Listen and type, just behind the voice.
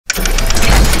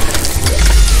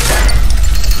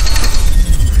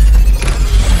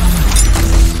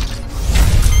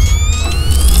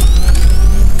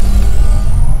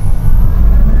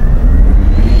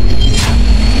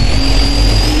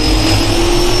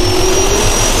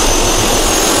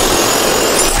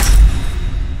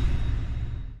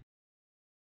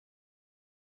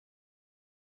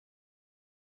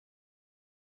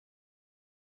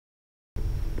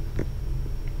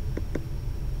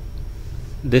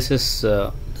This is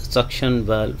the suction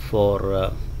valve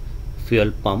for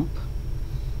fuel pump,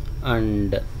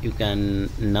 and you can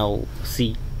now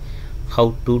see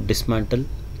how to dismantle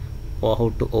or how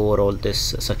to overhaul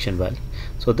this suction valve.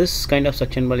 So this kind of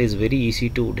suction valve is very easy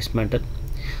to dismantle.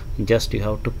 Just you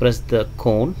have to press the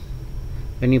cone.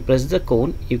 When you press the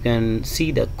cone, you can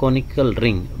see the conical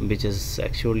ring, which is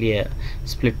actually a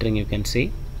split ring. You can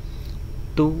see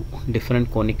two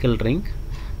different conical ring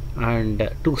and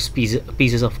two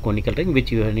pieces of conical ring, which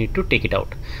you need to take it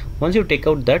out. Once you take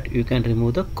out that, you can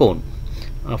remove the cone.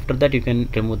 After that, you can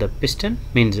remove the piston,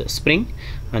 means spring,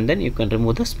 and then you can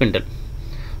remove the spindle.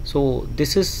 So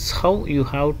this is how you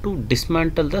have to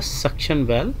dismantle the suction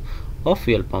valve of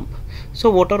fuel pump.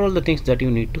 So what are all the things that you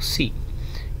need to see?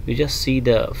 You just see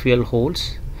the fuel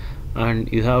holes, and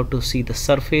you have to see the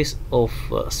surface of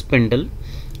spindle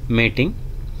mating,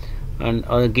 and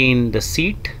again the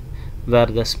seat where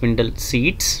the spindle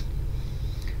seats.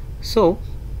 So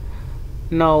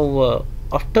now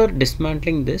after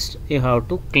dismantling this, you have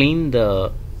to clean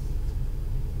the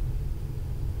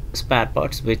spare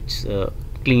parts, which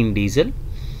clean diesel.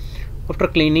 After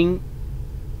cleaning,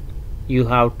 you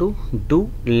have to do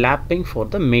lapping for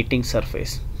the mating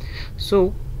surface.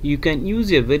 So you can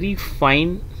use a very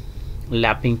fine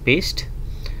lapping paste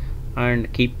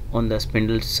and keep on the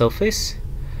spindle surface,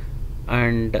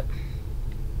 and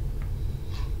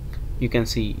you can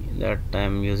see that I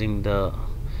am using the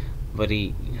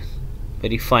very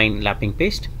fine lapping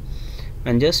paste,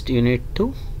 and just you need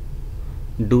to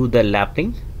do the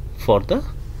lapping for the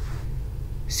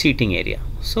seating area.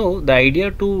 So the idea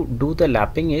to do the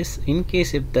lapping is, in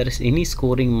case if there is any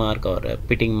scoring mark or a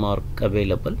pitting mark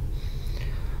available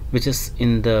which is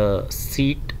in the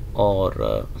seat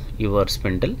or your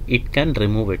spindle, it can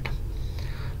remove it.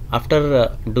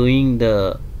 After doing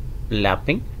the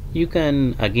lapping, you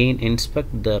can again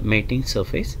inspect the mating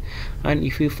surface, and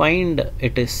if you find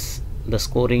it is the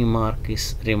scoring mark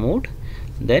is removed,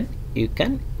 then you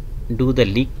can do the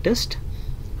leak test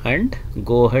and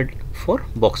go ahead for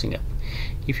boxing up.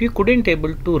 If you couldn't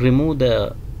able to remove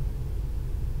the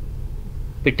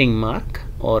pitting mark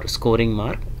or scoring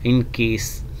mark, in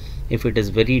case if it is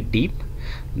very deep,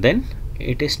 then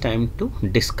it is time to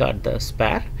discard the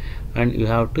spare and you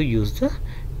have to use the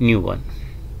new one.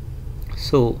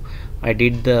 So I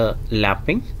did the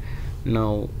lapping.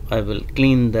 Now I will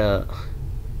clean the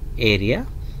area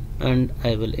and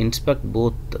I will inspect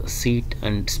both seat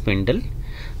and spindle.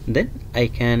 Then I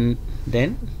can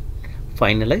then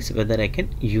finalize whether I can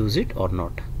use it or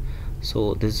not.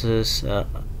 So this is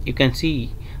you can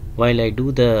see while I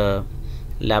do the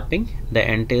lapping,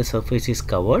 the entire surface is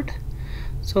covered.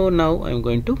 So now I'm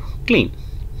going to clean.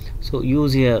 So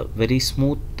use a very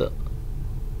smooth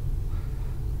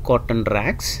cotton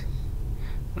rags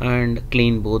and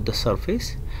clean both the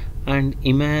surface and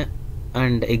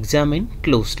examine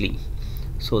closely,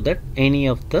 so that any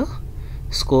of the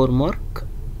score mark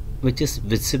which is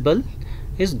visible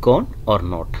is gone or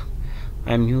not.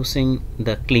 I am using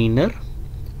the cleaner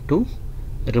to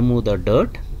remove the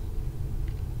dirt,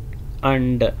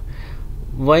 and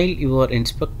while you are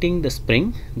inspecting the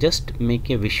spring, just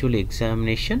make a visual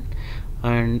examination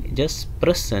and just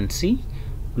press and see.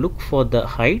 Look for the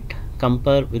height,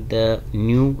 compare with the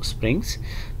new springs,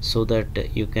 so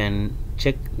that you can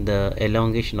check the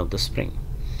elongation of the spring.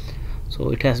 So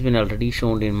it has been already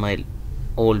shown in my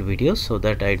old videos, so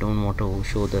that I don't want to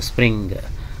show the spring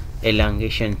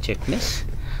elongation checkness.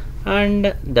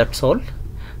 And that's all.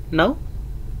 Now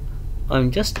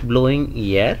I'm just blowing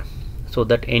air so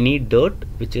that any dirt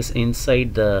which is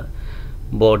inside the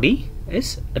body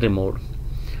is removed.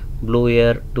 Blow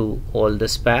air to all the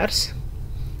spares,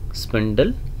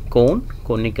 spindle, cone,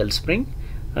 conical spring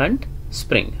and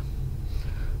spring.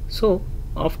 So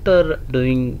after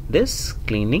doing this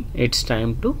cleaning, it's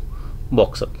time to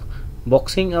box up.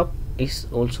 Boxing up is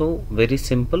also very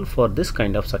simple for this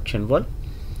kind of suction valve.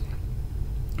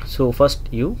 So first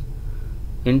you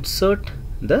insert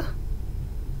the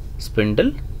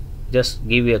spindle, just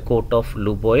give a coat of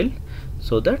lube oil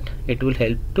so that it will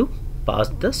help to pass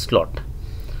the slot.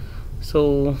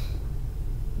 So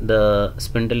the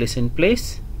spindle is in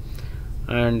place,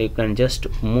 and you can just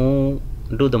do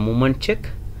the movement check,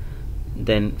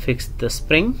 then fix the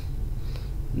spring,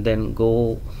 then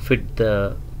go fit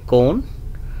the cone,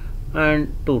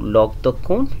 and to lock the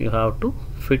cone you have to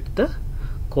fit the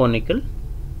conical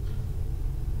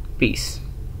piece.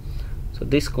 So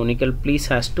this conical piece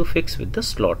has to fix with the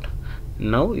slot.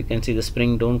 Now you can see the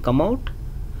spring don't come out,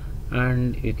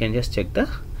 and you can just check the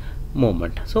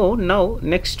movement. So now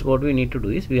next what we need to do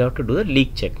is we have to do the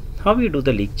leak check. How you do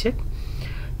the leak check?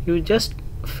 You just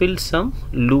fill some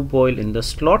lube oil in the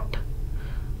slot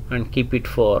and keep it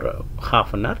for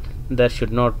half an hour. There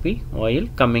should not be oil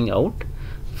coming out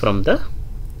from the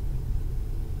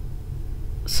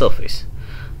surface.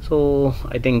 So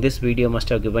I think this video must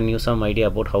have given you some idea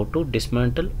about how to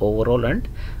dismantle, overhaul and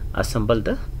assemble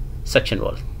the suction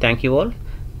valve. Thank you all.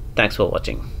 Thanks for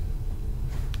watching.